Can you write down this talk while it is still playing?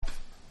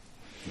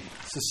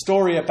It's a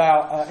story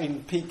about,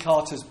 in Pete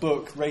Carter's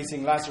book,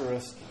 Raising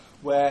Lazarus,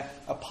 where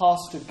a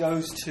pastor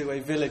goes to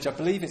a village, I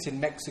believe it's in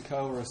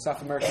Mexico or a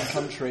South American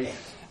country,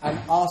 and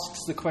asks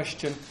the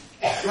question,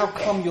 how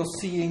come you're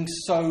seeing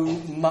so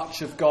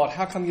much of God?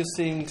 How come you're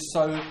seeing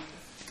so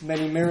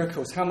many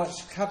miracles? How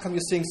come you're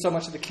seeing so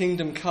much of the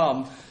kingdom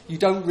come? You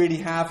don't really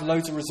have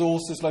loads of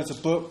resources, loads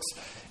of books.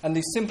 And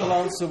the simple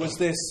answer was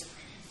this: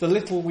 the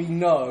little we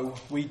know,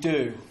 we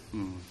do.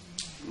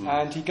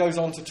 And he goes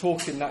on to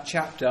talk in that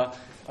chapter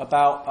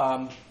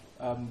about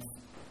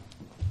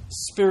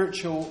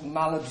spiritual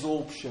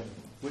malabsorption,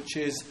 which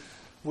is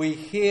we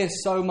hear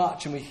so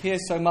much and we hear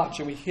so much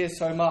and we hear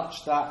so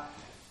much that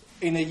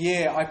in a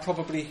year I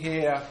probably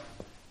hear,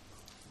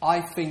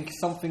 I think,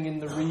 something in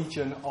the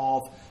region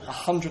of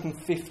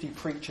 150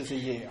 preachers a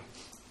year.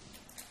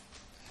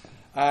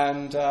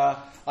 And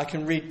I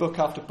can read book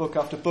after book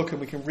after book, and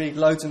we can read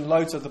loads and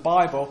loads of the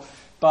Bible,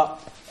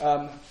 but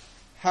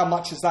how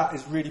much of that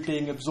is really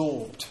being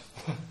absorbed?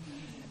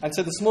 And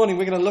so this morning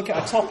we're going to look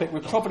at a topic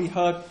we've probably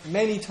heard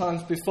many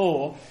times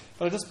before,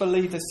 but I just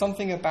believe there's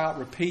something about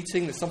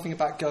repeating, there's something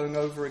about going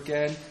over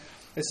again,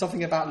 there's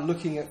something about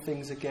looking at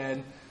things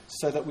again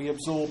so that we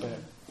absorb it.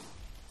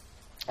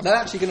 And I'm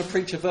actually going to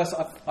preach a verse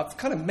I've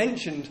kind of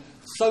mentioned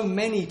so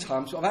many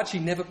times, but I've actually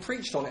never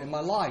preached on it in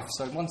my life.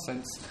 So in one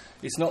sense,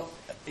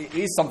 it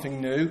is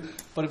something new,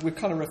 but we've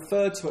kind of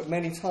referred to it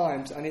many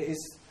times, and it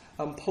is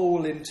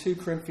Paul in 2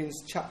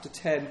 Corinthians chapter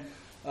 10,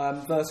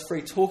 verse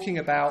 3, talking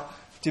about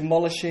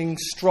demolishing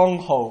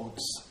strongholds.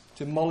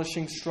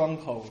 Demolishing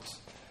strongholds.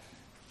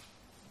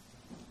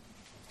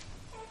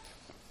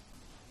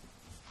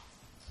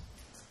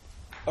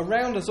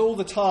 Around us all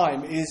the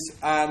time is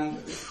an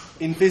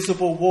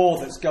invisible war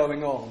that's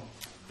going on.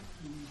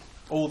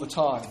 All the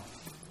time.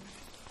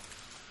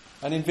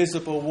 An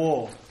invisible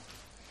war.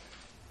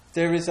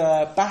 There is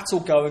a battle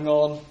going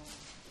on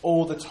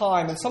all the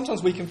time. And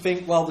sometimes we can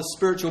think, well, the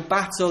spiritual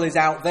battle is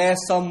out there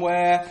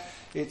somewhere.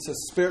 It's a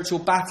spiritual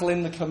battle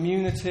in the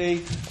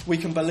community. We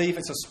can believe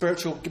it's a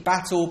spiritual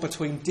battle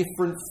between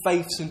different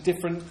faiths and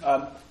different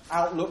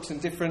outlooks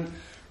and different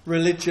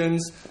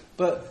religions.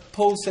 But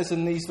Paul says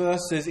in these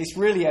verses, it's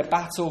really a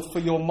battle for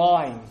your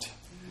mind.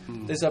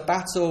 There's a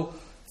battle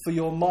for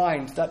your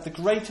mind, that the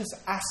greatest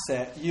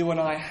asset you and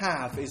I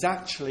have is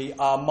actually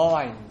our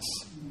minds.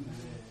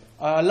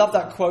 I love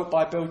that quote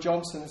by Bill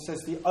Johnson. It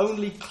says, the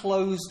only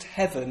closed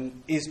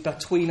heaven is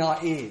between our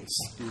ears.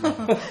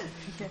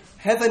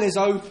 Heaven is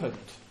opened.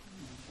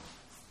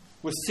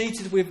 We're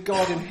seated with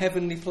God in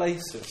heavenly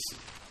places.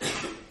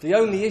 The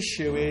only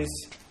issue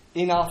is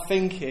in our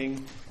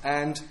thinking,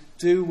 and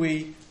do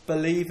we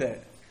believe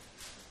it?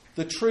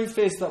 The truth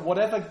is that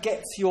whatever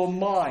gets your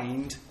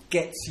mind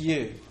gets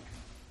you.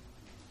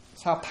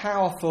 It's how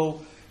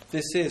powerful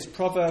this is.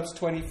 Proverbs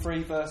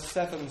 23 verse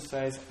 7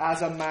 says,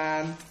 as a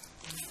man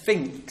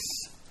thinks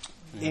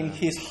in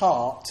his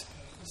heart,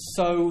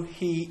 so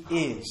he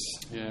is.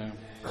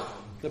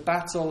 The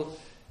battle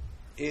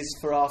is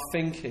for our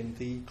thinking.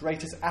 The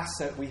greatest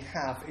asset we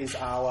have is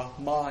our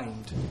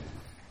mind.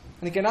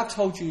 And again, I've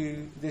told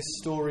you this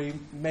story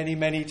many,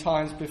 many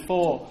times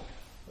before.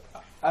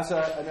 As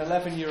an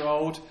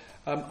 11-year-old,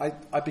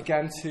 I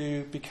began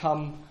to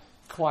become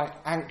quite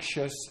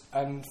anxious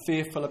and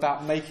fearful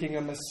about making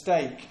a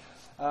mistake.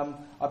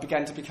 I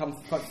began to become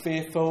quite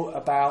fearful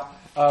about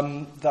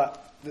that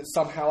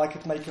somehow I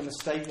could make a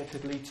mistake that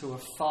could lead to a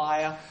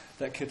fire,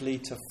 that could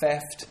lead to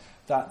theft,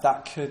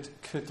 that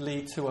could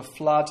lead to a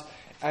flood.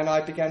 And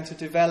I began to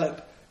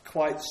develop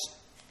quite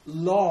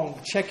long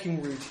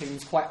checking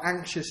routines, quite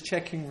anxious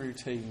checking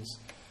routines.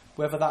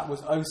 Whether that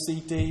was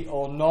OCD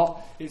or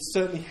not, it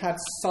certainly had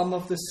some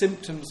of the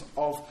symptoms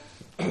of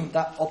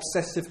that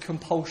obsessive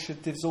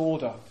compulsive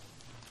disorder.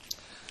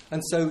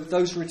 And so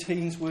those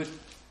routines would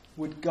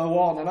go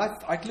on. And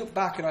I look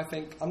back and I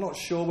think, I'm not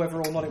sure whether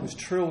or not it was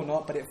true or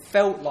not, but it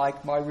felt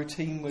like my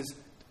routine was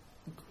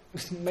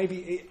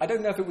maybe, I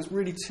don't know if it was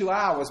really 2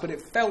 hours, but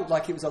it felt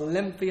like it was a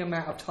lengthy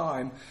amount of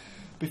time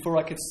before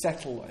I could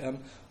settle,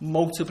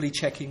 multiply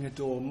checking a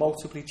door,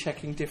 multiply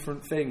checking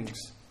different things.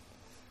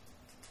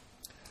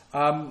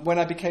 When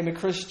I became a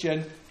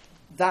Christian,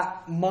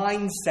 that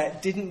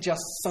mindset didn't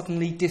just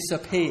suddenly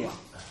disappear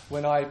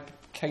when I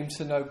came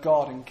to know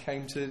God and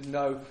came to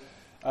know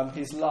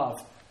His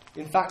love.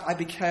 In fact, I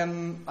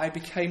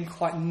became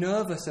quite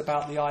nervous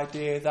about the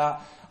idea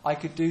that I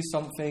could do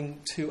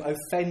something to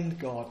offend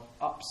God,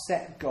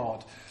 upset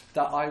God,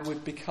 that I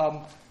would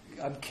become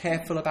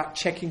careful about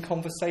checking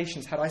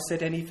conversations. Had I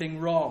said anything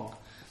wrong?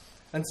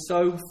 And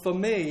so for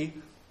me,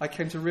 I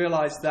came to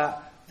realise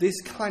that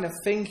this kind of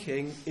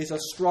thinking is a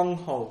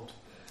stronghold.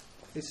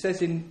 It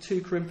says in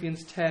 2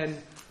 Corinthians 10,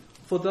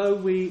 for though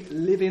we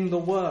live in the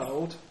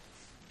world,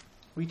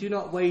 we do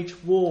not wage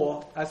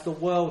war as the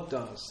world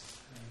does.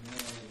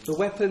 The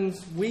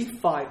weapons we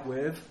fight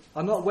with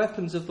are not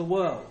weapons of the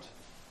world.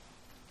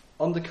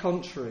 On the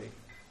contrary,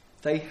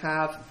 they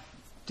have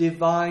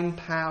divine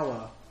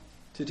power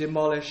to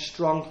demolish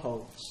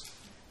strongholds.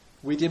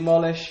 We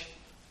demolish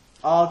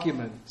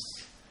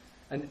arguments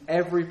and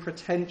every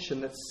pretension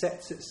that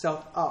sets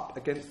itself up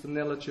against the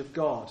knowledge of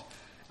God.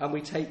 And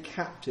we take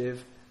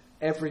captive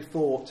every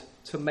thought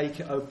to make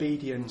it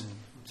obedient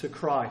to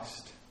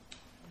Christ.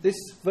 This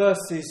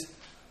verse is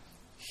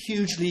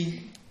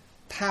hugely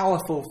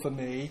powerful for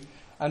me,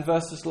 and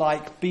verses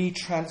like "be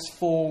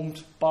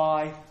transformed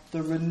by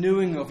the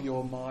renewing of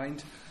your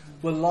mind"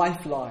 were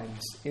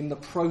lifelines in the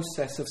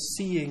process of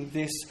seeing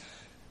this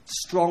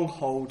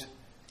stronghold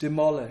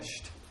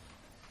demolished.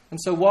 And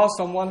so whilst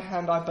on one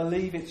hand I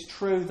believe it's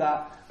true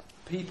that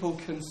people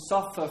can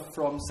suffer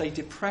from, say,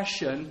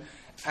 depression,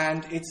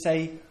 and it's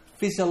a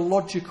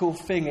physiological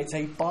thing, it's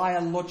a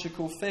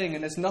biological thing,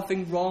 and there's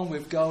nothing wrong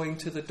with going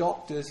to the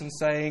doctors and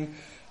saying,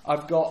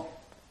 I've got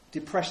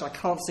depression, I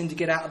can't seem to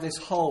get out of this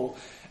hole.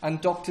 And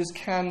doctors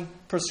can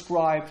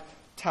prescribe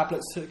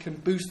tablets that can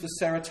boost the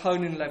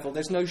serotonin level.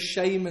 There's no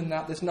shame in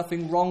that. There's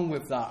nothing wrong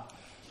with that.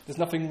 There's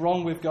nothing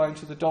wrong with going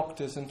to the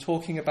doctors and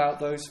talking about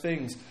those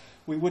things.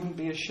 We wouldn't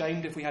be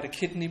ashamed if we had a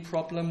kidney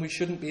problem. We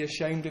shouldn't be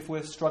ashamed if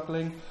we're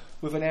struggling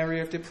with an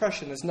area of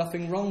depression. There's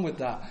nothing wrong with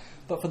that.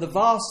 But for the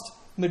vast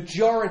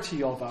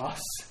majority of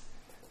us,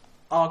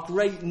 our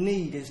great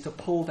need is to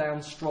pull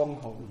down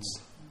strongholds.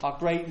 Our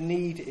great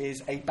need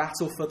is a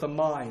battle for the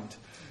mind.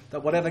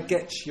 That whatever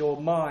gets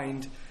your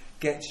mind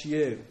gets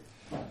you.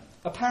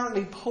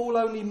 Apparently, Paul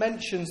only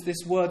mentions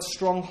this word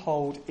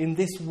stronghold in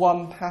this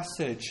one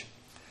passage.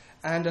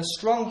 And a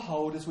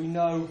stronghold, as we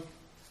know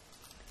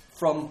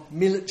from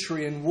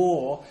military and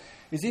war,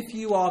 is if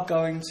you are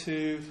going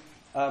to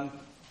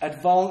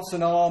advance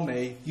an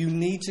army, you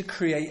need to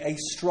create a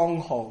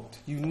stronghold.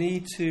 You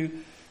need to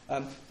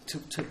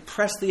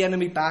press the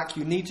enemy back.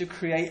 You need to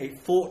create a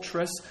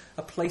fortress,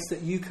 a place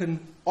that you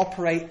can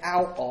operate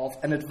out of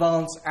and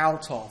advance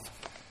out of.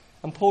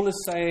 And Paul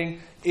is saying,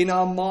 in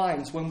our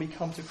minds, when we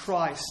come to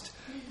Christ,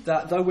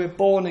 that though we're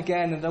born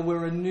again and though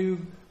we're a new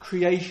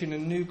creation, a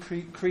new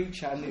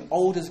creature, and the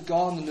old has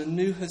gone and the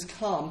new has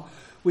come,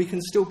 we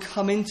can still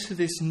come into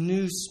this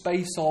new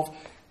space of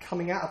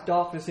coming out of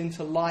darkness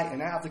into light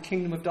and out of the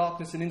kingdom of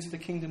darkness and into the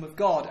kingdom of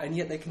God. And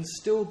yet there can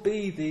still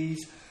be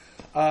these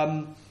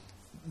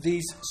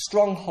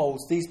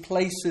strongholds, these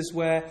places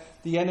where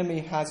the enemy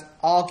has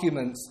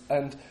arguments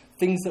and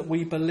things that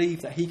we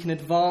believe that he can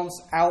advance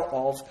out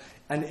of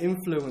and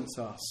influence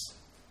us.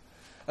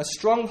 A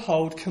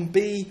stronghold can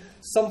be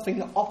something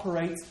that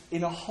operates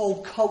in a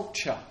whole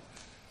culture.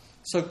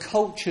 So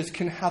cultures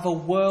can have a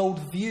world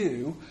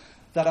view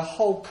that a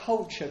whole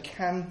culture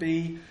can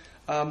be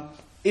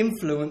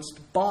influenced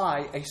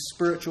by a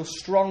spiritual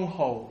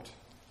stronghold.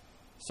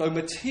 So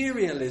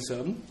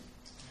materialism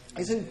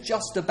isn't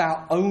just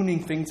about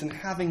owning things and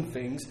having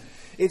things.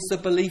 It's the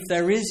belief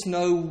there is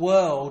no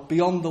world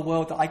beyond the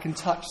world that I can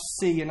touch,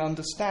 see and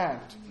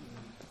understand.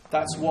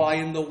 That's why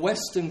in the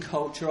Western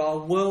culture our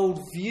world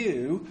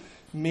view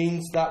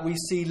means that we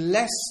see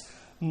less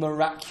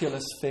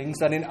miraculous things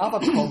than in other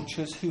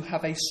cultures who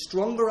have a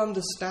stronger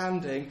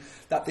understanding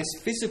that this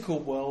physical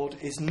world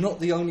is not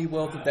the only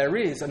world that there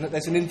is, and that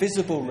there's an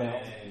invisible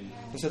realm.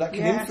 And so that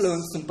can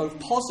influence them both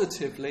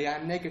positively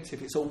and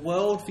negatively. It's a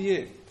world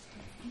view.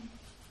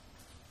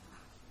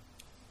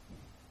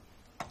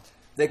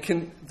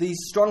 These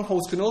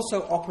strongholds can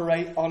also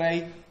operate on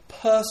a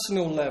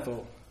personal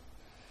level.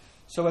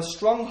 So a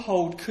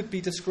stronghold could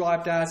be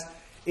described as,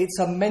 it's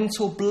a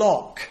mental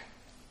block.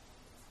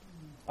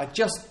 I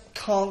just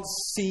can't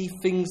see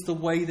things the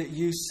way that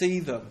you see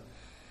them.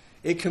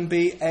 It can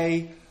be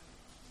a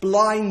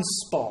blind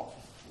spot.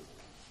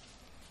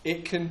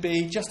 It can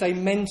be just a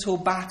mental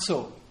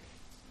battle.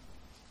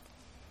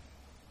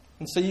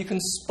 And so you can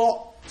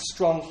spot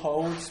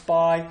strongholds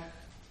by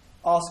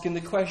asking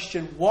the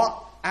question,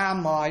 what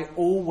am I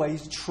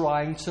always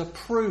trying to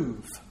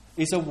prove?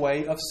 Is a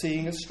way of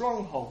seeing a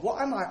stronghold.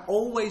 What am I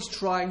always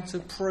trying to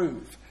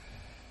prove?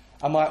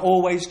 Am I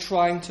always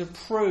trying to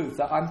prove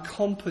that I'm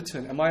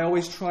competent? Am I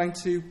always trying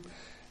to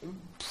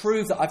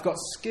prove that I've got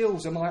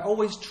skills? Am I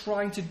always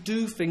trying to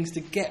do things to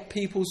get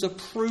people's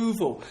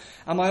approval?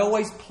 Am I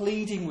always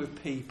pleading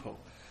with people?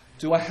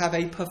 Do I have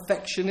a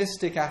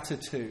perfectionistic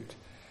attitude?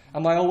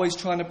 Am I always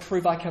trying to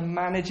prove I can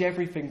manage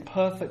everything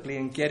perfectly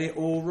and get it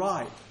all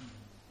right?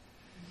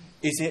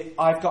 Is it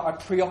I've got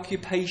a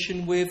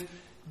preoccupation with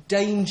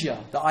danger,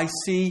 that I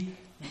see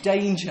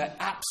danger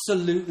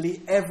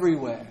absolutely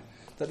everywhere,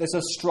 that there's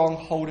a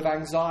stronghold of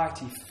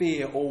anxiety,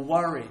 fear or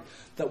worry,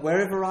 that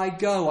wherever I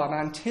go I'm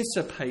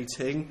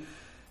anticipating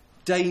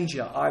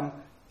danger,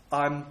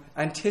 I'm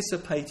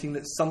anticipating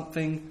that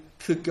something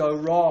could go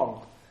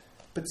wrong.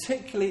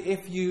 Particularly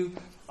if you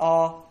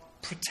are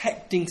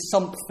protecting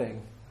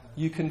something,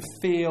 you can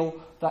feel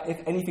that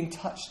if anything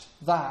touched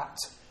that,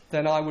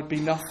 then I would be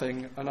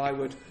nothing and I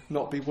would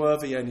not be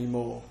worthy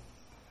anymore.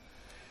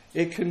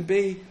 It can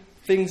be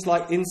things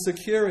like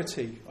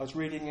insecurity. I was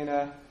reading in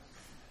a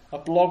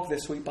blog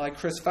this week by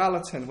Chris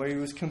Valentin where he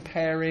was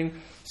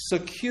comparing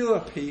secure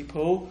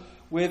people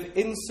with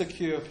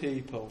insecure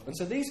people. And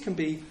so these can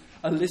be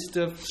a list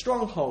of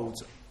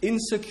strongholds.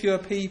 Insecure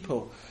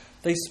people.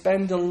 They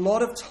spend a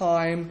lot of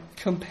time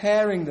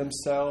comparing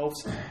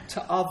themselves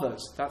to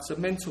others. That's a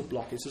mental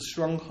block. It's a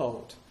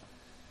stronghold.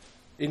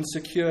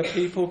 Insecure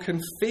people can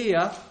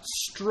fear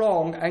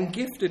strong and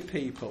gifted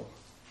people.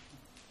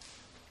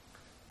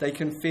 They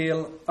can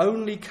feel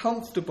only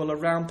comfortable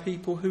around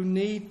people who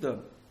need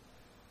them.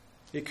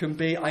 It can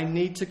be, I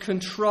need to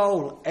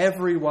control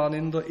everyone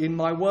in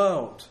my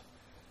world.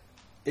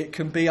 It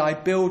can be, I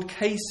build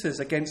cases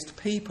against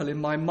people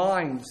in my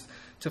mind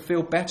to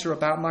feel better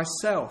about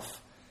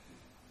myself.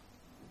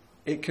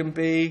 It can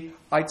be,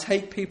 I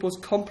take people's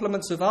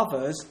compliments of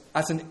others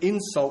as an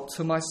insult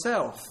to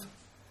myself.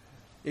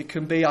 It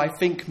can be, I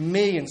think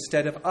me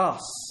instead of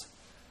us.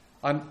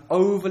 I'm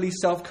overly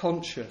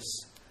self-conscious.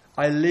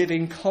 I live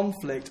in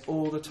conflict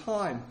all the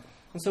time.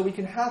 And so we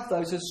can have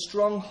those as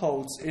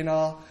strongholds in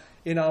our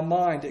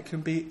mind. It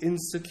can be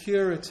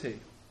insecurity.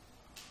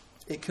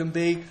 It can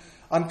be,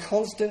 I'm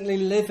constantly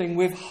living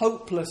with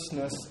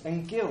hopelessness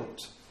and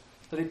guilt.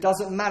 That it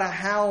doesn't matter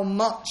how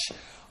much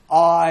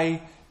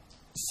I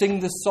sing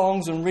the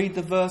songs and read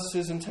the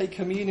verses and take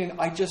communion,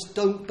 I just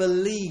don't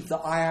believe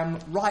that I am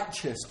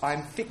righteous.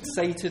 I'm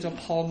fixated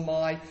upon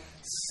my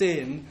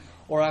sin,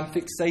 or I'm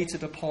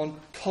fixated upon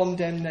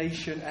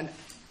condemnation, and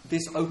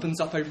this opens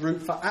up a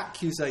route for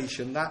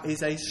accusation. That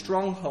is a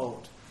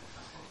stronghold.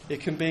 It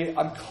can be,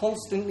 I'm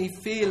constantly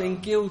feeling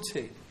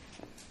guilty.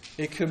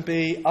 It can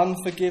be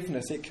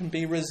unforgiveness. It can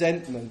be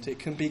resentment. It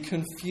can be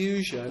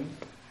confusion.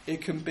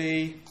 It can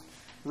be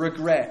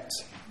regret.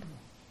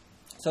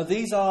 So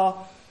these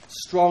are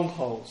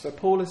strongholds. So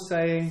Paul is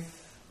saying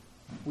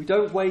we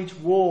don't wage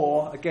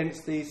war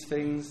against these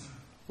things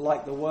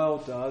like the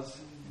world does.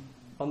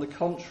 On the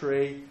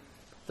contrary,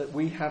 that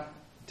we have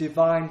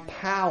divine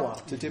power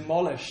to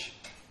demolish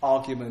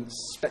arguments,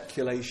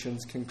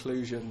 speculations,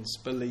 conclusions,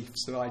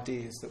 beliefs and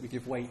ideas that we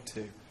give weight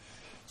to.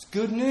 It's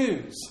good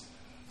news.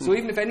 So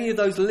even if any of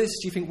those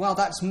lists you think, well,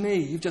 that's me,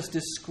 you've just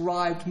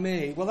described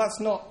me. Well, that's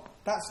not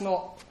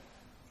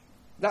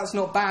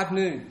bad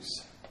news.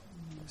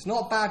 It's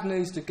not bad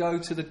news to go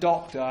to the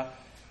doctor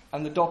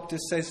and the doctor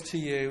says to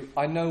you,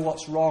 I know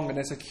what's wrong and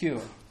there's a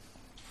cure.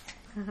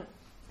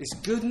 It's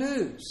good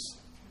news.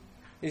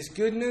 It's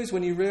good news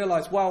when you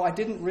realise, wow, I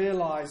didn't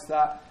realise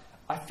that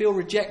I feel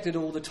rejected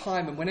all the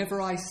time, and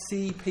whenever I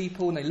see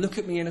people and they look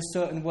at me in a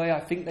certain way, I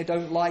think they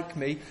don't like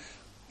me.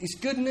 It's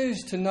good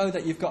news to know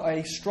that you've got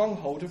a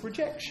stronghold of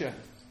rejection,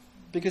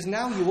 because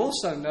now you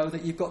also know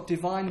that you've got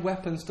divine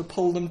weapons to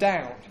pull them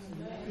down.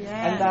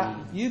 Yeah. And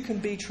that you can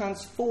be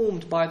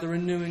transformed by the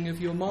renewing of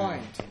your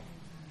mind.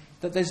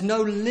 That there's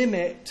no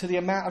limit to the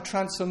amount of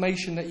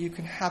transformation that you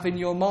can have in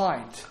your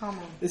mind.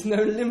 There's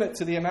no limit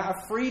to the amount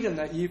of freedom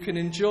that you can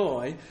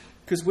enjoy,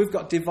 because we've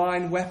got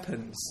divine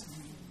weapons.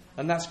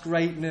 And that's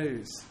great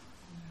news.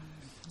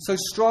 So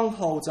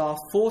strongholds are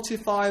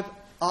fortified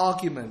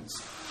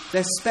arguments.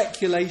 They're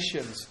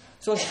speculations.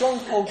 So a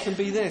stronghold can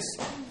be this.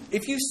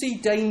 If you see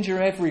danger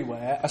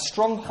everywhere, a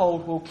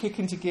stronghold will kick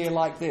into gear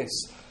like this.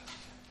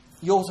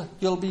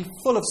 You'll be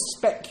full of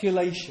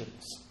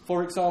speculations.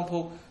 For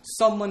example,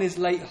 someone is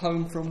late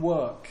home from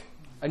work,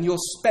 and your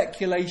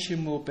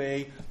speculation will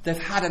be they've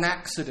had an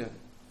accident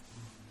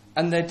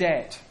and they're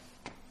dead.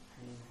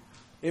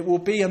 It will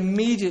be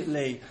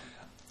immediately,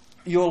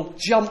 you'll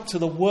jump to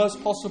the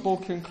worst possible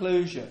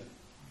conclusion.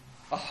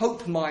 A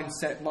hope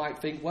mindset might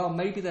think, well,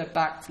 maybe they're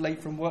back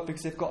late from work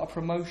because they've got a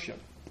promotion.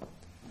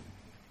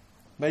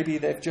 Maybe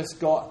they've just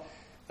got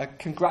a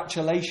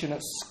congratulation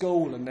at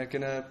school and they're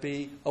going to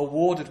be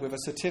awarded with a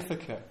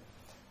certificate.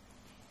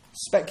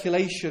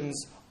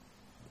 Speculations,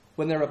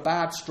 when they're a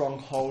bad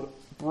stronghold,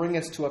 bring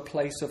us to a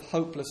place of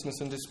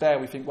hopelessness and despair.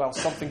 We think, well,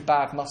 something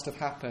bad must have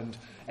happened.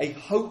 A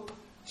hope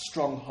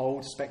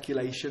stronghold,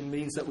 speculation,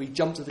 means that we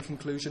jump to the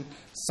conclusion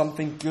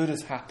something good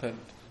has happened,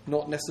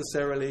 not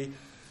necessarily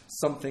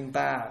something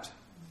bad.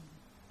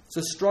 So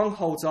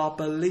strongholds are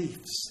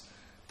beliefs,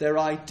 they're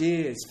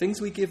ideas,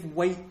 things we give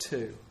weight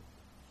to.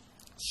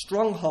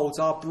 Strongholds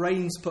our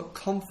brains put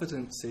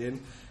confidence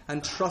in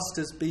and trust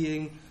as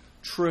being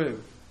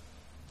true.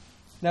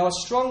 Now, a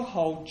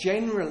stronghold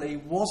generally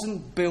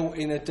wasn't built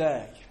in a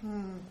day.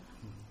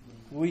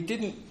 We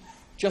didn't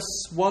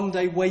just one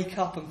day wake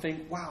up and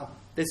think, wow,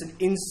 there's an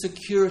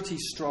insecurity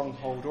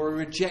stronghold or a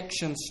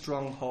rejection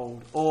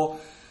stronghold, or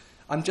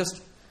I'm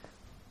just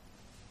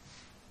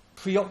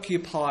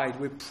preoccupied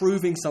with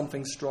proving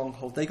something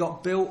stronghold. They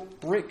got built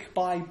brick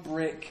by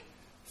brick,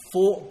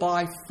 fort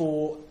by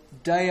fort,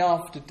 day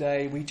after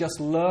day. We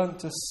just learned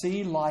to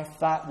see life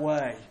that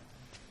way.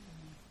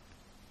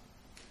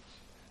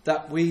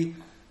 That we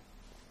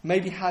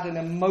maybe had an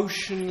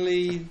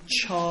emotionally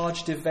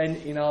charged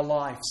event in our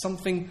life.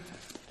 Something,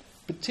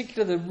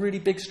 particularly the really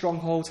big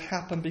strongholds,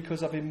 happen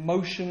because of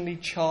emotionally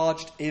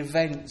charged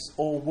events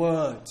or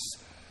words.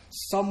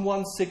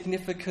 Someone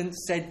significant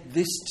said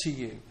this to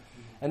you.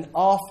 And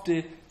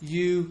after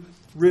you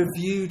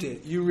reviewed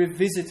it, you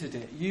revisited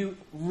it, you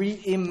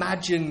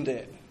reimagined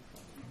it,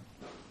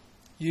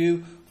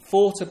 you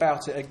thought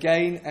about it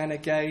again and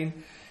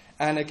again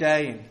and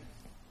again.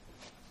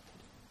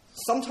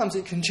 Sometimes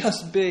it can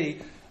just be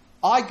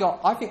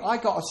I think I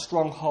got a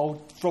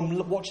stronghold from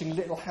watching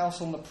Little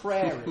House on the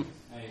Prairie.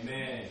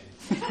 Amen.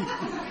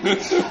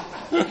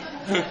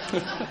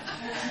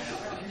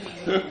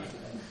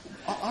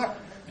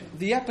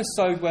 The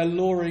episode where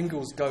Laura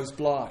Ingalls goes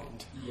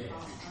blind.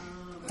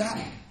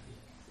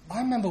 I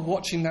remember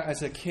watching that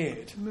as a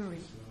kid. Mary.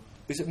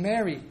 Is it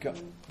Mary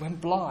went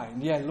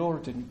blind? Yeah,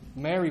 Laura didn't.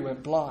 Mary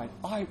went blind.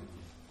 I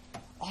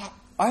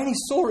only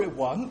saw it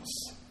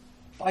once,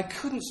 but I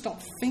couldn't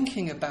stop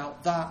thinking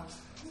about that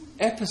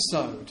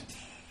episode.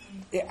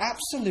 It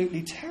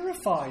absolutely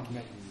terrified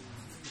me.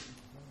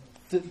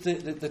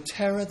 The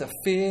terror, the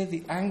fear,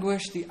 the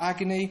anguish, the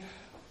agony.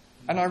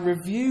 And I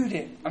reviewed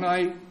it, and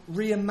I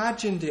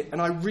reimagined it,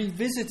 and I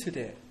revisited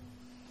it.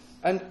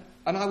 And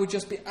I would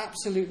just be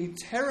absolutely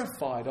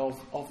terrified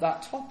of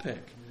that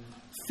topic.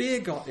 Fear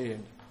got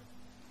in.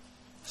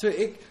 So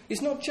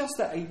it's not just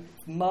that a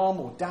mum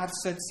or dad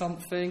said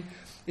something.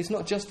 It's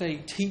not just a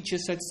teacher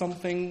said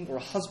something, or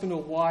a husband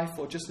or wife,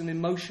 or just an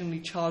emotionally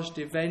charged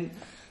event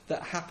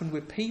that happened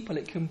with people.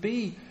 It can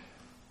be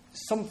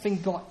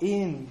something got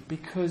in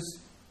because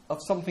of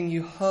something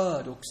you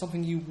heard or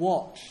something you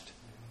watched.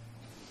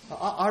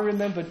 I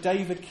remember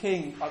David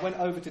King. I went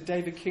over to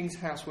David King's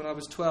house when I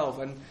was 12,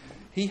 and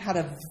he had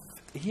a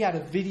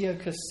video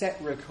cassette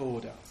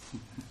recorder.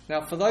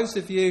 Now, for those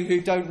of you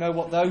who don't know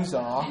what those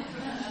are,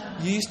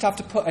 you used to have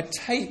to put a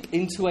tape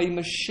into a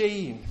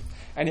machine,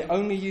 and it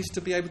only used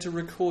to be able to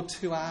record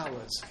 2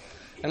 hours,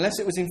 unless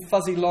it was in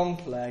fuzzy long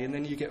play, and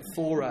then you get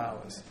 4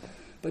 hours.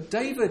 But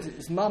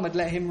his mum had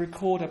let him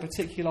record a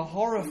particular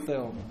horror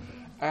film,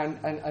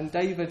 and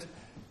David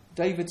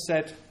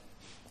said,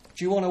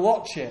 "Do you want to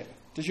watch it?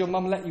 Does your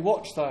mum let you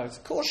watch those?"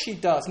 Of course she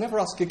does. Never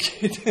ask a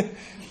kid.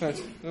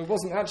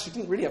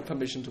 Didn't really have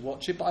permission to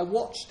watch it, but I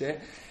watched it.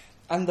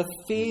 And the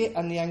fear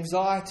and the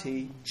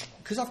anxiety,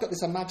 because I've got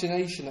this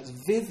imagination that's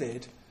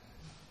vivid,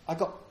 I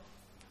got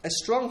a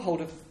stronghold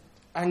of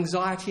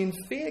anxiety and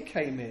fear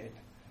came in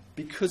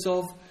because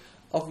of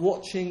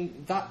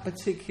watching that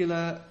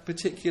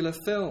particular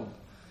film.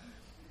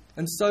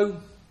 And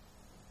so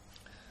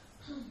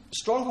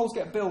strongholds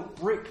get built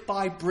brick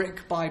by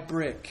brick by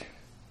brick.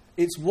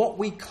 It's what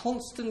we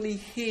constantly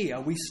hear,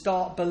 we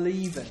start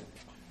believing.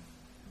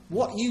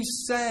 What you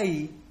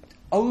say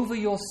over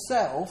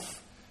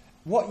yourself,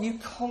 what you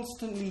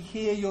constantly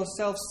hear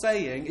yourself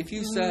saying, if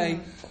you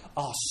say,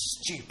 "Oh,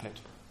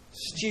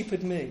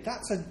 stupid me,"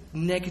 that's a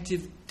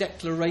negative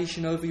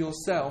declaration over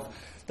yourself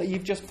that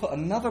you've just put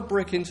another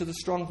brick into the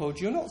stronghold.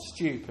 You're not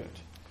stupid.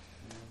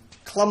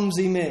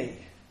 Clumsy me.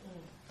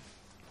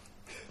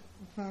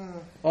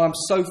 Oh, I'm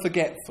so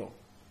forgetful.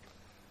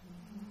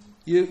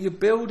 You're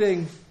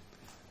building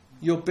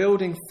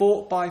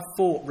thought by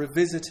thought,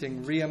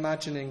 revisiting,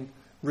 reimagining,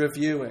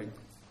 reviewing.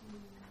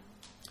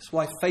 That's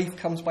why faith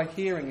comes by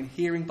hearing, and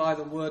hearing by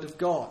the word of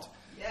God.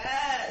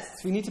 Yes.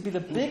 So we need to be the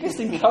biggest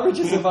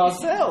encouragers of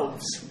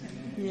ourselves.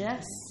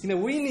 Yes.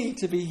 We need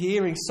to be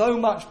hearing so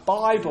much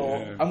Bible,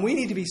 and we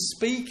need to be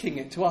speaking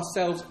it to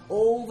ourselves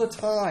all the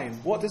time.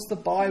 What does the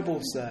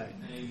Bible say?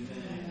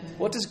 Amen.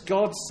 What does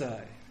God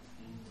say?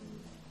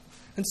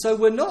 And so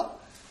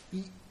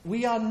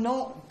we are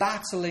not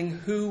battling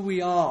who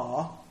we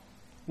are.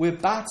 We're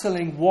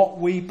battling what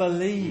we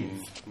believe.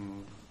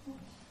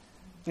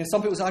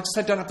 Some people say,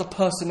 I don't have the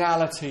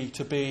personality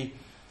to be...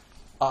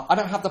 I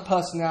don't have the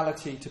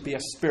personality to be a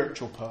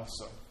spiritual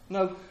person.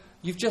 No,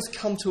 you've just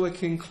come to a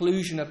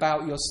conclusion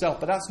about yourself,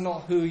 but that's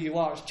not who you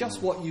are. It's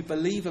just what you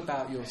believe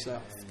about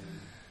yourself.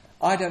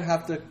 I don't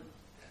have the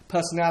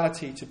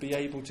personality to be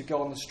able to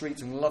go on the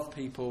streets and love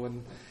people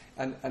and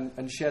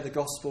share the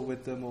gospel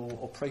with them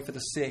or pray for the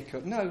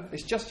sick. No,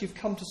 it's just you've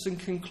come to some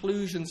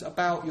conclusions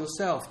about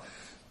yourself.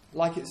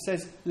 Like it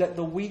says, let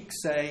the weak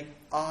say,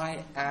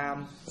 I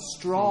am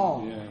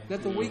strong. Yeah.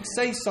 Let the weak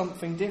say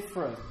something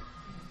different.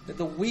 Let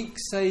the weak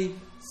say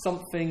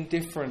something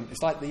different.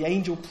 It's like the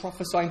angel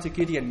prophesying to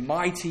Gideon,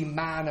 mighty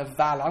man of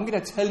valor. I'm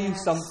going to tell you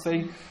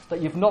something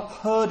that you've not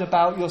heard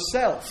about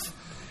yourself.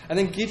 And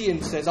then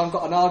Gideon says, I've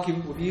got an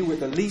argument with you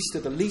with the least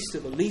of the least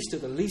of the least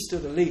of the least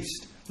of the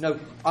least. No,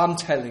 I'm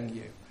telling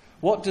you.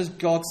 What does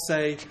God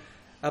say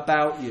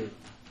about you?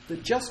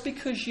 That just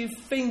because you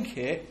think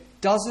it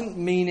doesn't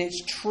mean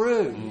it's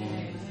true.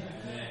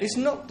 It's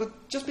not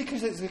just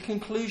because it's a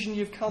conclusion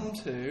you've come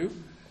to.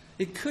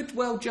 It could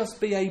well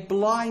just be a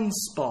blind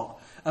spot,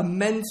 a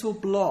mental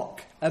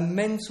block, a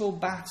mental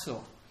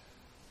battle.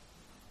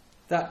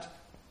 That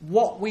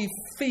what we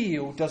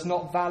feel does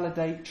not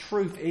validate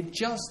truth. It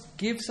just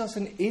gives us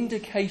an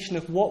indication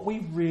of what we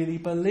really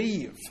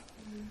believe.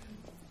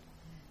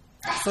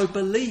 So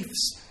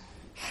beliefs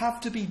have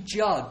to be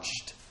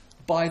judged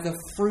by the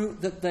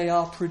fruit that they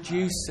are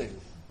producing.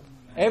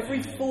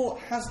 Every thought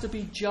has to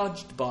be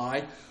judged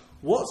by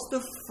what's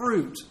the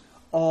fruit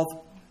of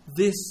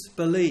this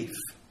belief.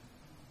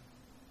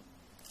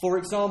 For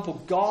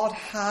example, God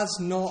has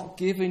not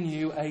given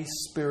you a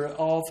spirit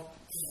of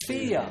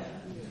fear.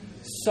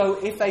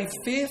 So if a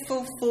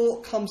fearful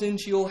thought comes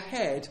into your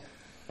head,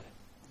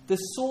 the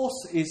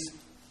source is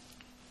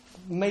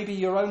maybe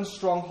your own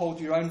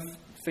stronghold, your own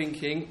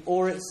thinking,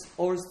 or it's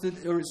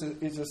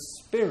a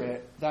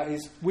spirit that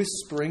is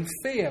whispering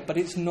fear, but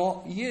it's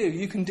not you.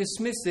 You can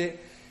dismiss it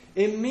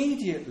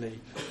immediately,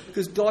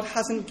 because God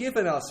hasn't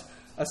given us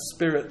a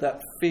spirit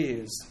that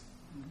fears.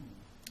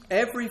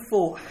 Every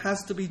thought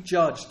has to be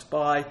judged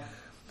by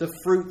the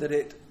fruit that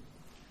it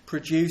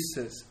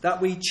produces.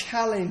 That we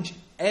challenge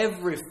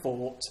every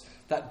thought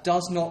that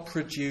does not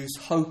produce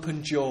hope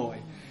and joy.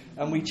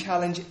 And we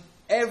challenge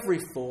every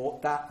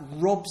thought that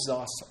robs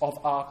us of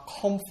our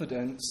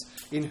confidence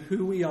in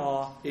who we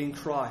are in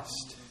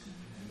Christ.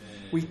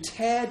 Amen. We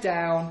tear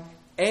down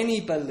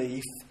any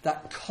belief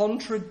that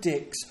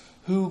contradicts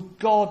who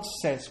God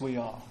says we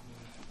are.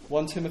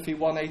 1 Timothy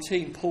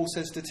 1:18, Paul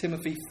says to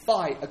Timothy,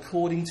 fight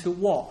according to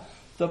what?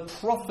 The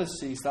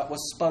prophecies that were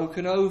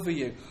spoken over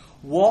you.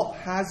 What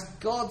has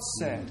God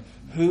said?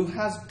 Who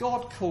has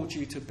God called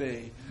you to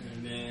be?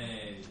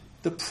 Amen.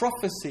 The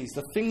prophecies,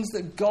 the things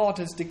that God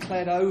has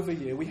declared over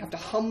you, we have to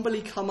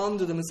humbly come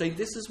under them and say,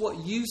 this is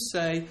what you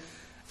say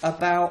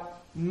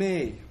about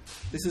me.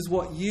 This is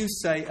what you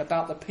say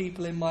about the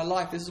people in my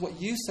life. This is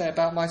what you say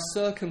about my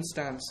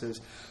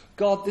circumstances.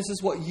 God, this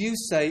is what you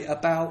say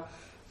about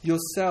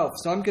yourself.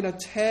 So I'm going to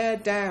tear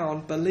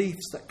down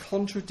beliefs that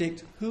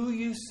contradict who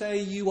you say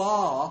you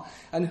are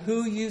and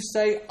who you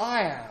say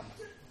I am.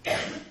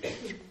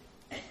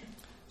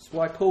 That's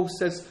why Paul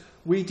says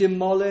we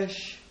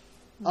demolish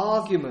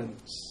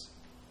arguments.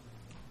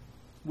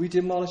 We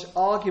demolish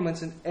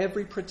arguments and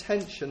every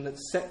pretension that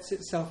sets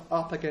itself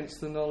up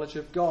against the knowledge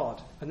of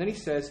God. And then he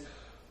says,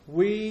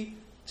 we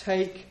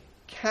take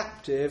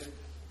captive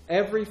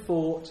every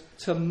thought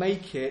to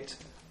make it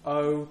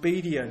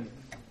obedient.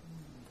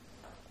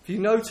 If you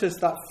notice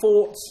that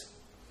thoughts,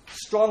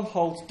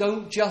 strongholds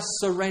don't just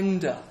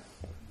surrender.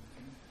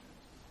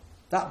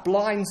 That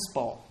blind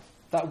spot,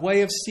 that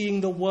way of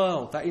seeing the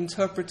world, that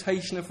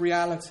interpretation of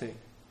reality,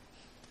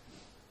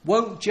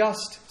 won't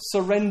just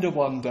surrender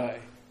one day.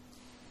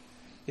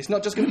 It's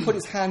not just going to put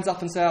its hands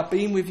up and say, I've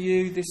been with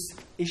you, this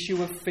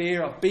issue of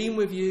fear, I've been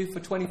with you for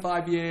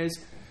 25 years.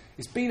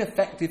 It's been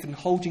effective in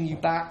holding you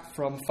back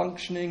from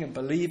functioning and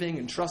believing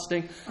and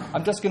trusting.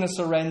 I'm just going to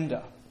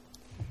surrender.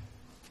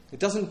 It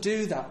doesn't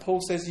do that.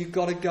 Paul says you've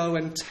got to go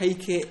and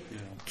take it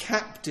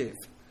captive.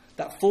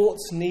 That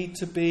thoughts need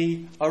to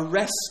be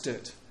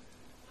arrested,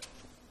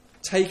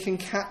 taken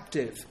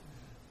captive,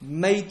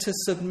 made to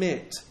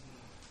submit.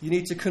 You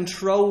need to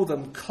control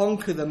them,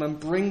 conquer them, and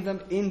bring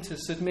them into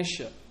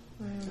submission.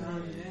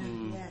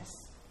 Yes.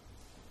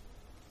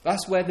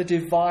 That's where the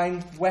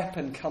divine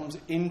weapon comes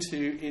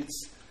into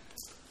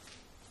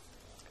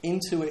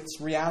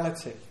its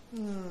reality.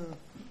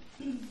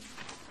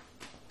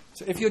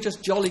 So if you're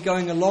just jolly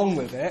going along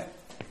with it,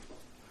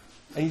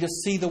 and you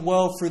just see the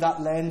world through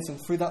that lens and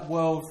through that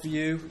world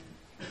view,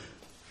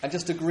 and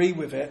just agree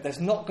with it, there's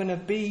not going to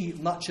be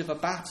much of a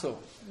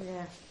battle.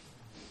 Yeah.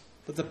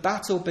 But the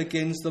battle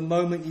begins the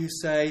moment you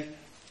say,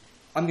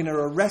 I'm going to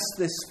arrest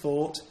this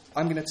thought,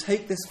 I'm going to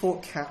take this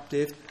thought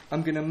captive,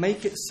 I'm going to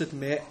make it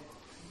submit,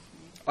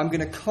 I'm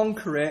going to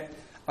conquer it,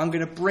 I'm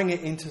going to bring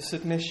it into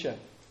submission.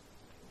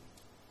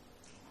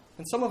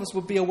 And some of us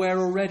will be aware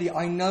already,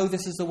 I know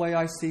this is the way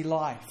I see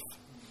life.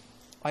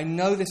 I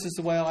know this is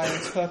the way I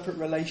interpret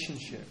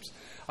relationships.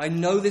 I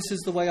know this is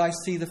the way I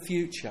see the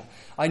future.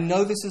 I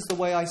know this is the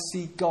way I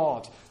see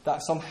God,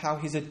 that somehow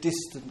he's a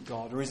distant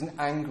God, or he's an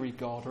angry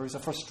God, or he's a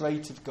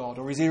frustrated God,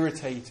 or he's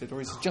irritated, or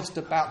he's just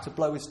about to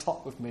blow his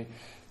top with me.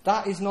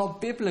 That is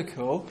not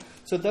biblical.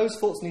 So those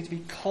thoughts need to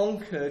be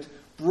conquered,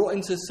 brought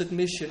into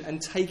submission,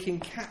 and taken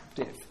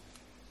captive.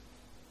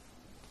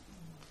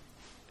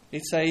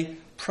 It's a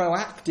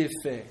proactive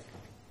thing.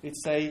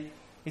 It's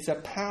a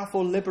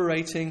powerful,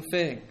 liberating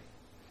thing.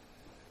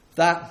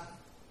 That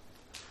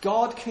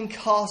God can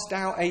cast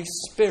out a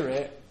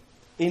spirit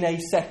in a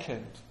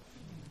second.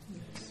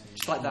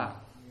 Just like that.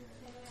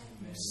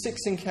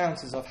 6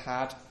 encounters I've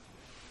had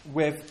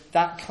with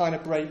that kind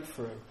of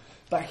breakthrough.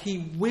 But he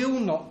will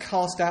not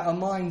cast out a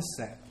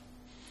mindset.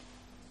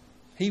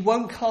 He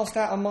won't cast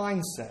out a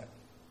mindset.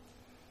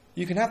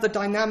 You can have the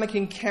dynamic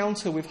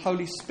encounter with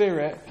Holy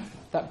Spirit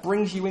that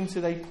brings you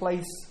into a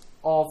place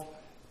of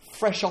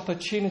fresh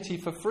opportunity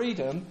for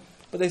freedom,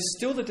 but there's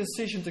still the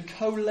decision to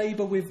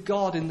co-labour with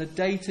God in the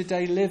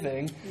day-to-day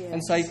living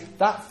and say,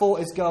 that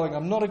thought is going.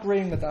 I'm not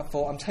agreeing with that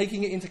thought. I'm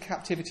taking it into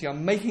captivity.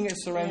 I'm making it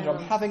surrender.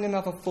 I'm having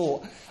another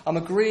thought. I'm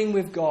agreeing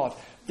with God.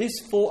 This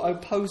thought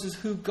opposes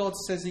who God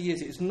says he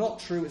is. It's not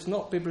true. It's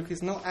not biblical.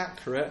 It's not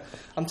accurate.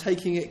 I'm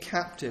taking it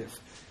captive.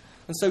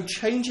 And so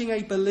changing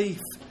a belief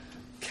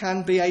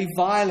can be a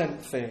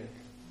violent thing.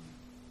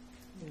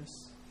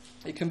 Yes.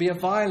 It can be a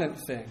violent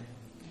thing.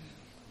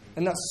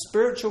 And that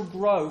spiritual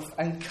growth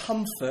and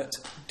comfort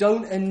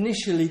don't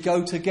initially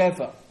go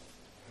together.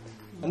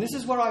 And this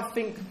is where I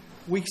think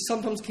we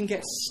sometimes can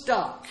get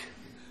stuck,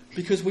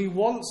 because we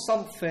want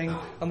something,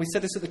 and we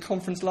said this at the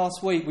conference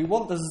last week, we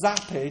want the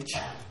zappage,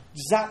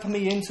 zap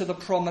me into the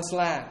promised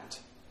land.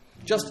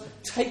 Just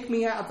take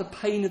me out of the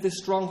pain of this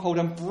stronghold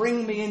and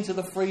bring me into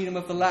the freedom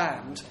of the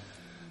land.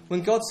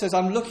 When God says,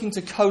 I'm looking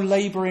to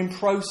co-labour in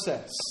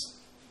process.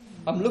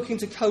 I'm looking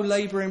to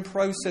co-labour in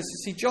process.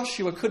 See,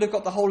 Joshua could have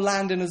got the whole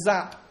land in a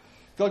zap.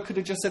 God could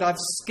have just said, I've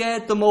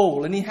scared them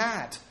all. And he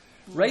had.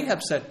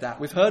 Rahab said that.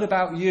 We've heard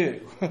about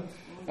you.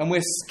 And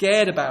we're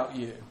scared about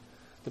you.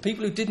 The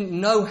people who didn't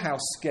know how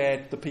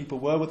scared the people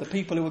were the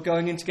people who were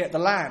going in to get the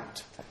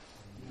land.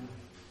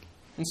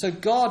 And so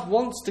God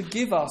wants to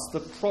give us the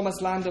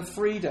promised land of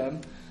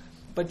freedom.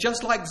 But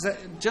just like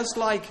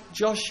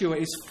Joshua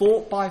is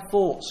fort by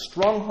fort,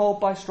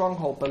 stronghold by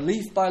stronghold,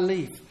 belief by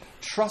belief,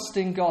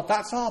 trusting God.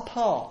 That's our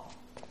part.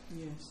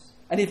 Yes.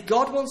 And if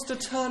God wants to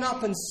turn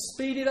up and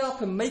speed it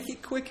up and make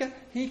it quicker,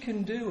 he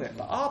can do it.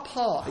 But our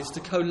part is to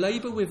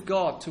co-labour with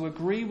God, to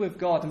agree with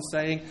God and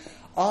saying,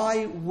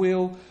 I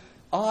will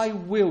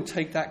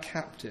take that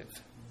captive.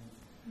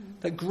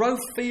 That growth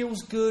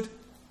feels good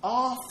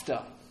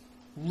after,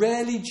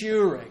 rarely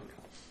during.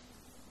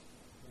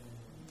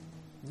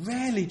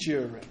 Rarely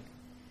during.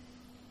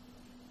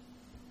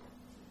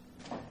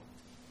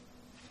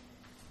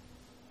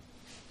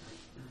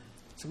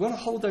 So we want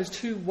to hold those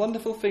two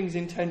wonderful things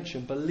in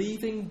tension.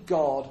 Believing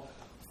God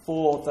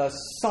for the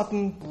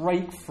sudden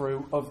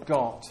breakthrough of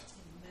God.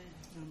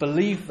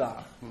 Believe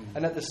that.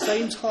 And at the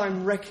same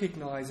time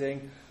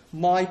recognising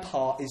my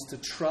part is to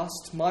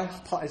trust, my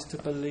part is to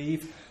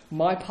believe,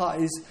 my part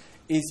is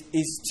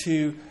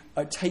to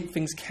take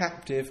things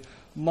captive,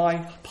 my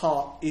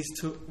part is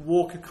to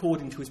walk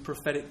according to his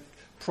prophetic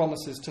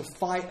promises, to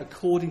fight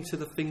according to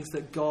the things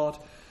that God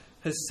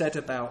has said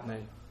about me.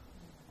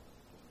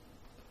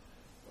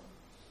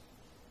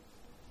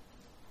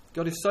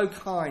 God is so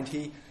kind.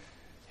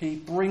 He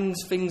brings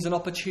things and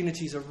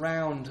opportunities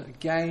around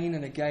again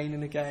and again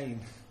and again.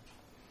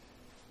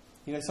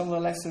 You know, some of the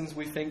lessons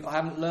we think, I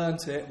haven't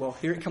learnt it. Well,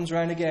 here it comes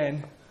around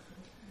again.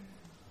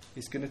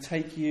 It's going to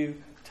take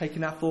you,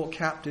 taking that thought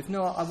captive.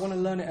 No, I want to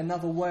learn it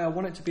another way. I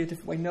want it to be a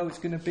different way. No, it's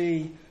going to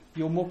be,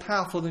 you're more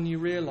powerful than you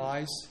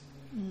realise.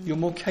 You're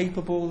more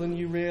capable than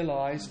you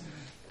realise.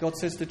 God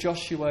says to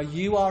Joshua,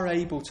 you are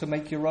able to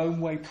make your own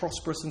way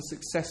prosperous and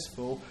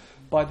successful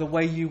by the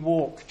way you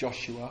walk,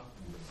 Joshua.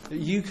 That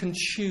you can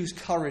choose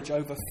courage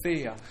over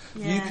fear.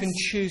 Yes. You can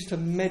choose to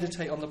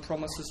meditate on the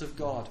promises of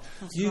God.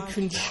 You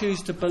can choose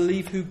to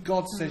believe who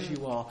God says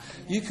you are.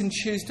 You can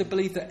choose to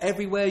believe that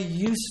everywhere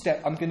you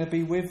step, I'm going to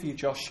be with you,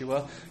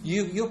 Joshua.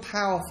 You're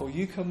powerful.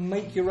 You can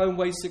make your own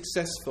way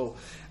successful.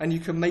 And you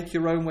can make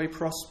your own way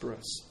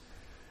prosperous.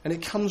 And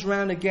it comes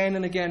round again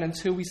and again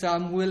until we say,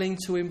 I'm willing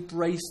to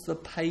embrace the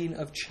pain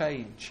of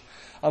change.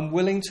 I'm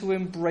willing to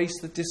embrace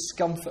the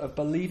discomfort of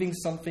believing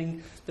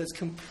something that's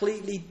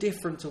completely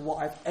different to what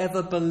I've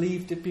ever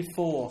believed it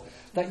before.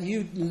 That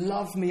you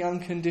love me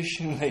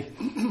unconditionally.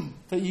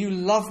 That you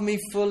love me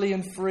fully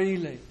and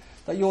freely.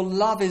 That your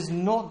love is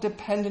not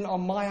dependent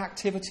on my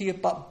activity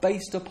but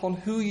based upon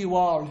who you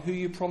are and who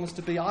you promise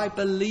to be. I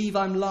believe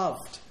I'm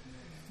loved.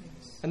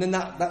 And then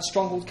that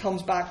stronghold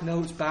comes back.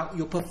 No, it's about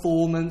your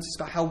performance. It's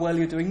about how well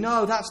you're doing.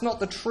 No, that's not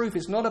the truth.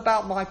 It's not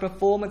about my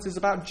performance. It's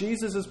about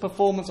Jesus'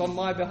 performance on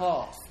my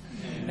behalf.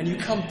 And you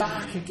come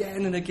back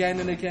again and again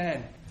and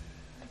again.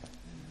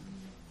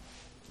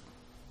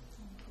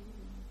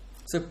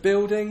 So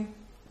building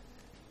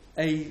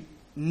a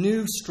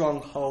new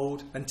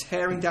stronghold and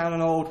tearing down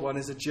an old one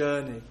is a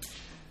journey.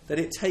 That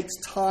it takes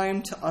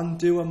time to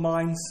undo a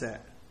mindset.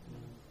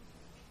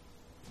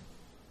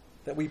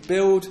 That we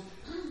build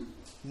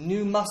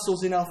new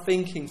muscles in our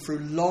thinking through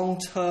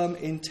long-term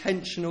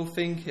intentional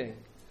thinking,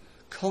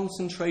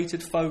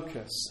 concentrated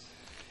focus.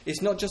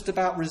 It's not just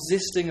about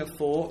resisting a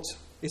thought,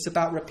 it's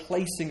about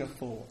replacing a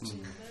thought.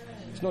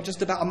 It's not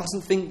just about I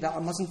mustn't think that, I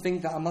mustn't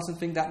think that, I mustn't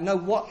think that. No,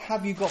 what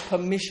have you got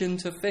permission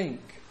to think?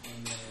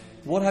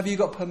 What have you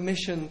got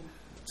permission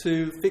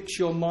to fix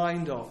your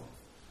mind on?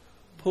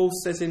 Paul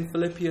says in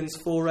Philippians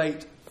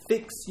 4:8,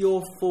 fix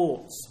your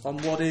thoughts on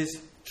what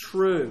is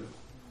true,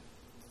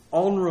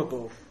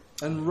 honourable,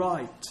 and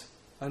right,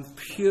 and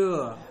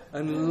pure,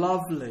 and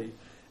lovely,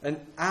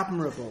 and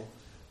admirable.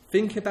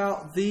 Think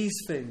about these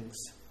things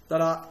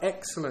that are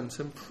excellent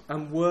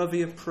and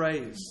worthy of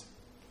praise.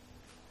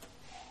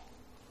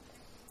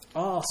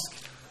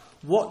 Ask,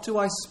 what do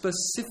I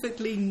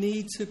specifically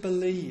need to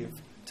believe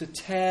to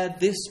tear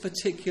this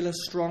particular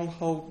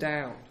stronghold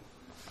down?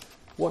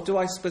 What do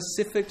I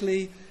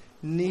specifically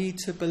need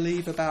to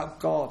believe about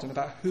God and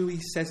about who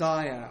He says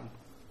I am?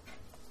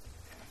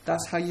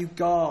 That's how you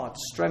guard,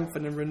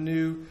 strengthen and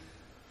renew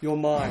your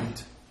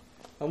mind.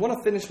 I want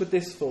to finish with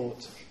this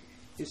thought.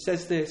 It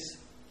says this: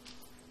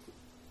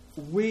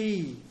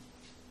 we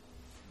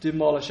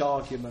demolish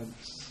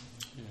arguments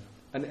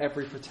and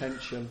every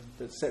pretension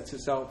that sets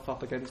itself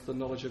up against the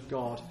knowledge of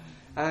God.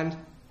 And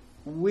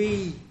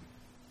we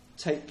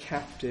take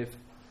captive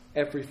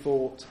every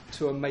thought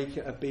to make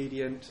it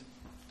obedient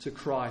to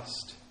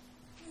Christ.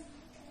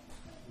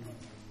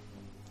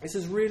 This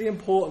is really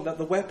important, that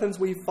the weapons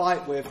we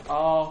fight with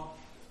are,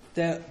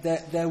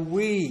 they're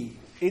we.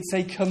 It's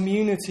a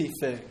community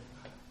thing.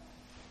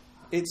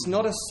 It's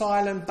not a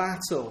silent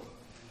battle.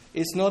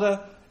 It's not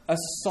a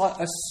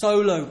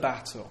solo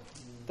battle.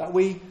 That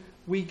we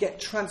we get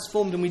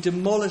transformed and we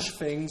demolish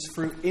things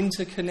through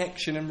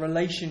interconnection and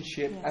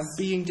relationship and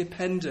being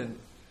dependent.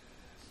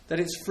 That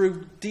it's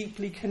through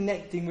deeply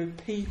connecting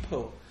with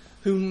people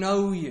who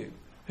know you,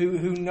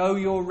 who know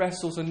your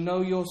wrestles and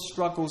know your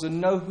struggles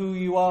and know who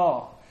you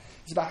are.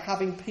 It's about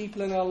having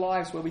people in our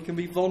lives where we can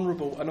be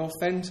vulnerable and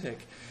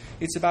authentic.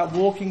 It's about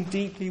walking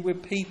deeply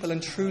with people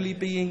and truly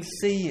being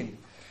seen.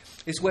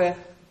 It's where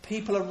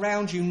people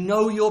around you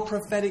know your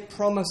prophetic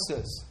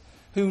promises,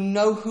 who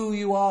know who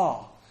you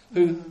are,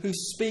 who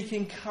speak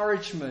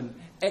encouragement,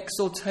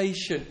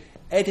 exhortation,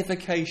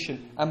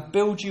 edification, and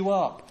build you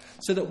up.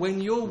 So that when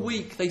you're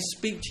weak, they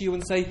speak to you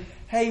and say,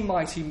 "Hey,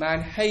 mighty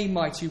man, hey,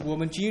 mighty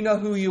woman, do you know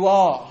who you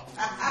are?"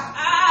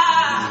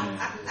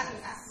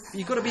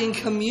 You've got to be in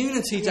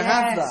community to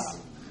have that.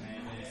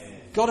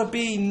 Got to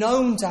be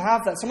known to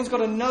have that. Someone's got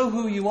to know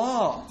who you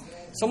are.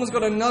 Someone's got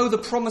to know the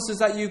promises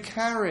that you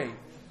carry.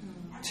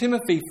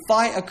 Timothy,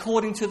 fight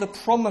according to the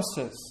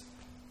promises.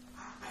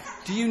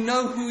 Do you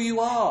know who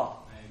you are?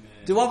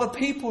 Do other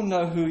people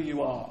know who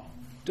you are?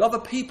 Do other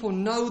people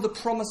know the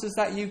promises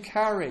that you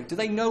carry? Do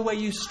they know where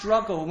you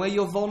struggle and where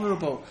you're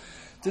vulnerable?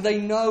 Do they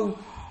know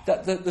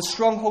that the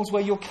strongholds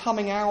where you're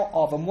coming out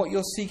of and what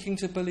you're seeking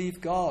to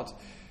believe God?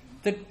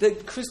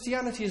 That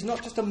Christianity is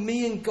not just a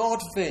me and God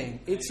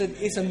thing. It's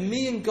a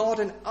me and God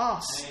and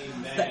us.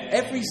 Amen. That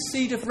every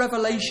seed of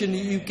revelation that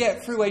you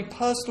get through a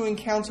personal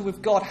encounter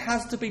with God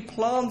has to be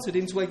planted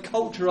into a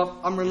culture of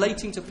I'm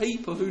relating to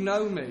people who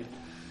know me.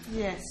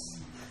 Yes.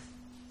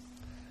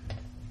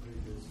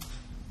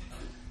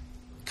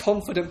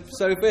 Confident.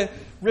 So if we're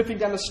ripping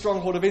down the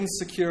stronghold of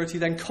insecurity,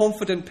 then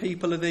confident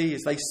people are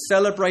these. They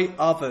celebrate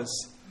others.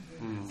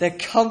 They're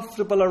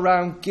comfortable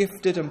around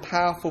gifted and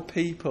powerful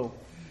people.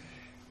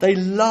 They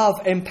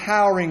love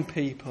empowering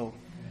people.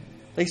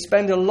 They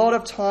spend a lot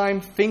of time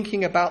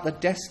thinking about the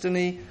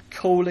destiny,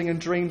 calling and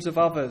dreams of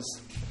others.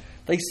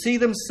 They see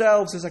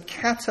themselves as a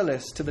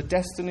catalyst to the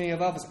destiny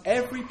of others.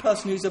 Every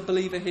person who's a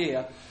believer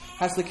here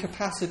has the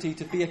capacity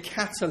to be a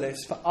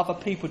catalyst for other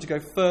people to go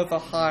further,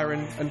 higher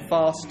and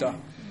faster.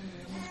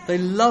 They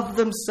love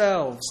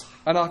themselves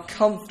and are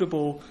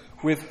comfortable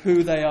with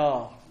who they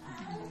are.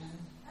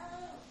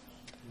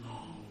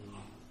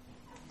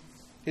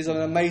 Here's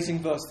an amazing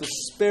verse. The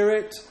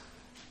Spirit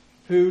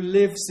who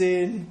lives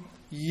in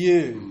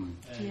you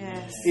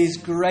is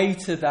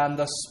greater than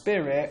the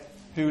Spirit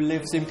who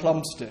lives in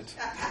Plumstead.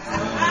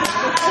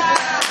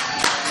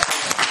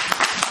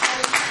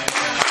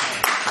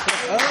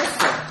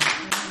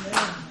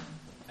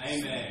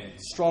 Amen.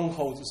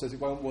 Strongholds that says it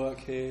won't work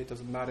here, it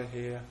doesn't matter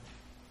here.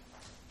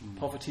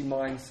 Poverty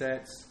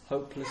mindsets,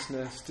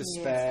 hopelessness,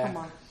 despair. Yes, come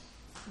on.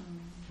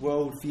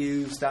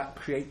 Worldviews that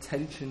create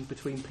tension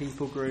between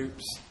people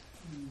groups.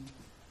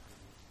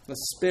 The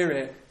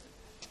Spirit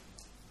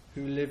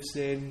who lives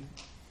in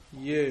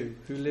you,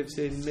 who lives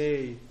in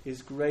me,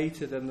 is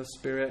greater than the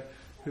Spirit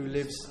who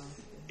lives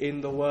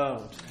in the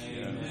world.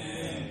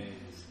 Amen.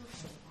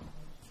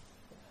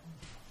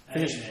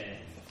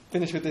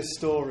 Finish with this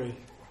story.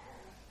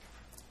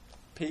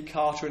 Pete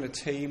Carter and a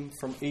team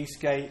from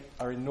Eastgate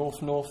are in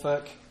North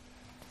Norfolk,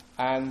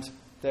 and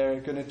they're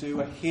going to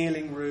do a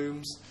healing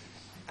rooms,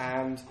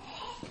 and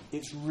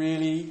it's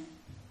really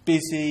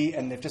busy,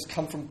 and they've just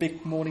come from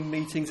big morning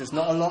meetings. There's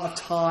not a lot of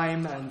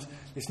time, and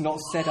it's not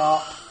set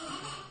up,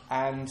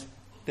 and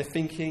they're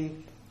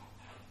thinking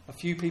a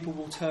few people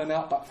will turn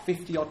up, but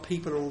 50 odd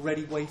people are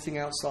already waiting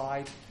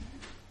outside,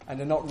 and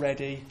they're not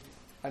ready.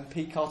 And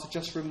Pete Carter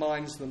just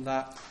reminds them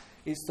that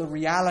it's the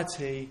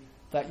reality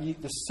that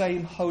the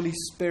same Holy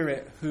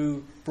Spirit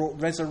who brought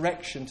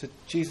resurrection to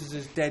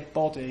Jesus' dead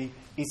body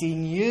is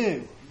in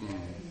you.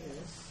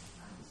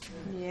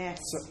 Yes.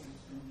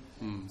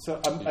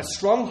 So a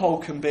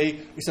stronghold can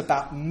be, it's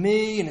about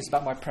me and it's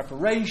about my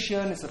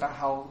preparation, it's about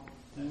how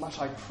much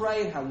I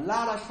pray and how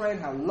loud I pray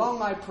and how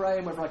long I pray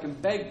and whether I can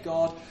beg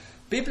God.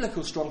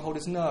 Biblical stronghold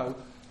is no.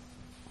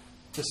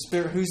 The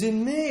Spirit who's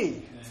in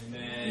me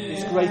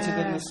is greater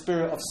than the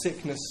spirit of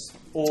sickness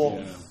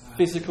or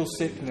physical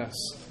sickness.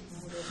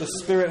 The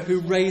Spirit who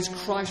raised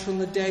Christ from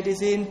the dead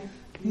is in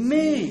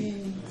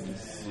me.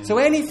 So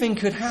anything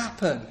could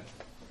happen.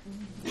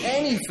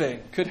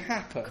 Anything could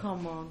happen.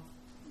 Come on.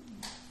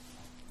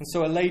 And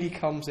so a lady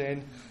comes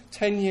in.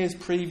 10 years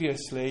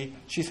previously,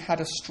 she's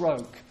had a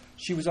stroke.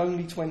 She was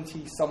only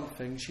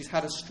 20-something. She's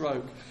had a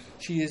stroke.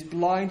 She is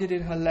blinded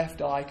in her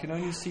left eye, can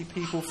only see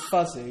people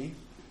fuzzy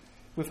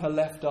with her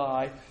left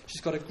eye.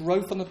 She's got a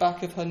growth on the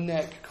back of her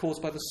neck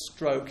caused by the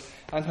stroke,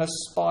 and her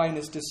spine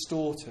is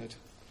distorted.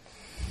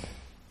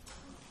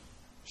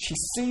 She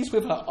sees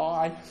with her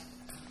eye.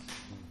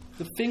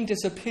 The thing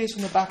disappears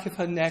from the back of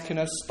her neck and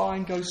her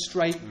spine goes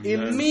straight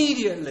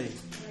immediately.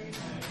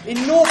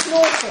 In North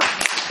Norfolk.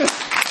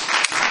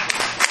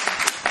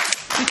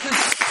 Because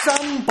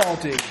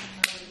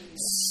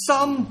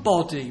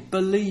somebody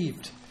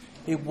believed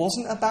it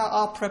wasn't about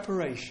our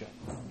preparation.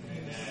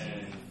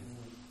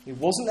 It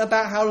wasn't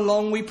about how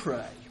long we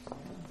pray.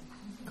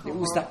 It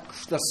was that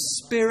the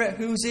Spirit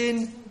who's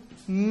in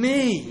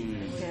me.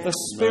 The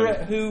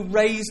Spirit who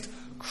raised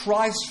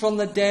Christ from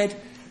the dead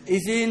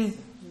is in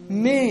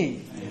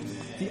me.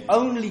 The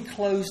only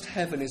closed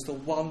heaven is the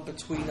one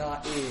between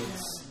our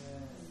ears.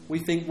 We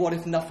think, what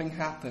if nothing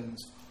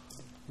happens?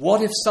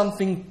 What if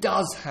something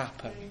does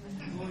happen?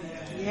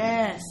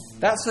 Yes.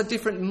 That's a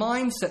different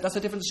mindset. That's a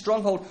different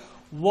stronghold.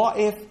 What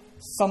if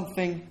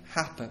something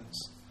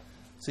happens?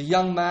 It's a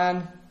young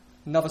man,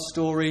 another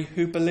story,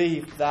 who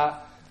believed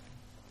that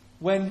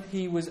when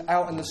he was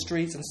out in the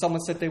streets and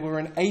someone said they were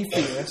an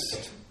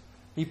atheist,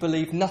 he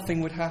believed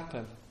nothing would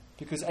happen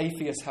because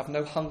atheists have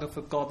no hunger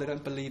for God. They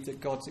don't believe that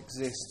God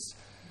exists.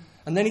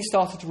 And then he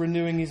started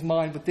renewing his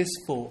mind with this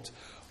thought: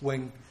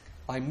 when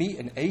I meet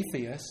an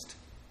atheist,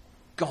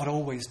 God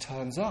always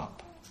turns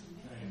up.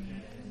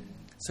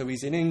 So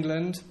he's in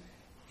England,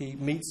 he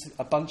meets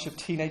a bunch of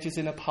teenagers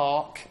in a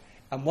park,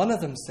 and one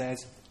of them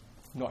says,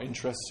 "Not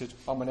interested,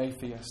 I'm an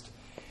atheist."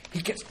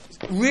 He gets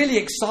really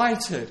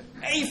excited.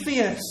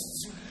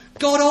 Atheists!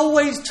 God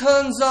always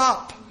turns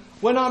up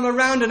when I'm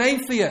around an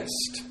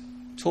atheist.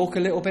 Talk a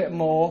little bit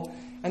more,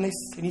 and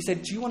he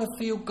said, "Do you want to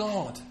feel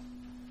God?"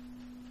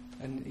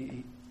 And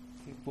he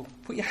well,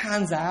 put your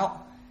hands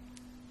out.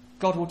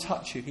 God will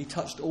touch you. He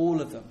touched all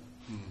of them.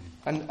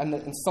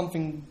 And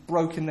something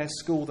broke in their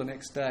school the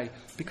next day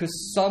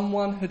because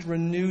someone had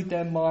renewed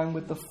their mind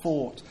with the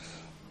thought,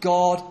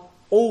 God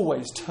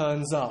always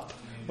turns up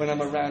when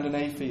I'm around an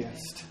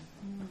atheist.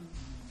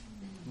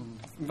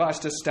 I invite us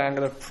to stand. I'm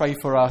going to pray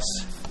for us.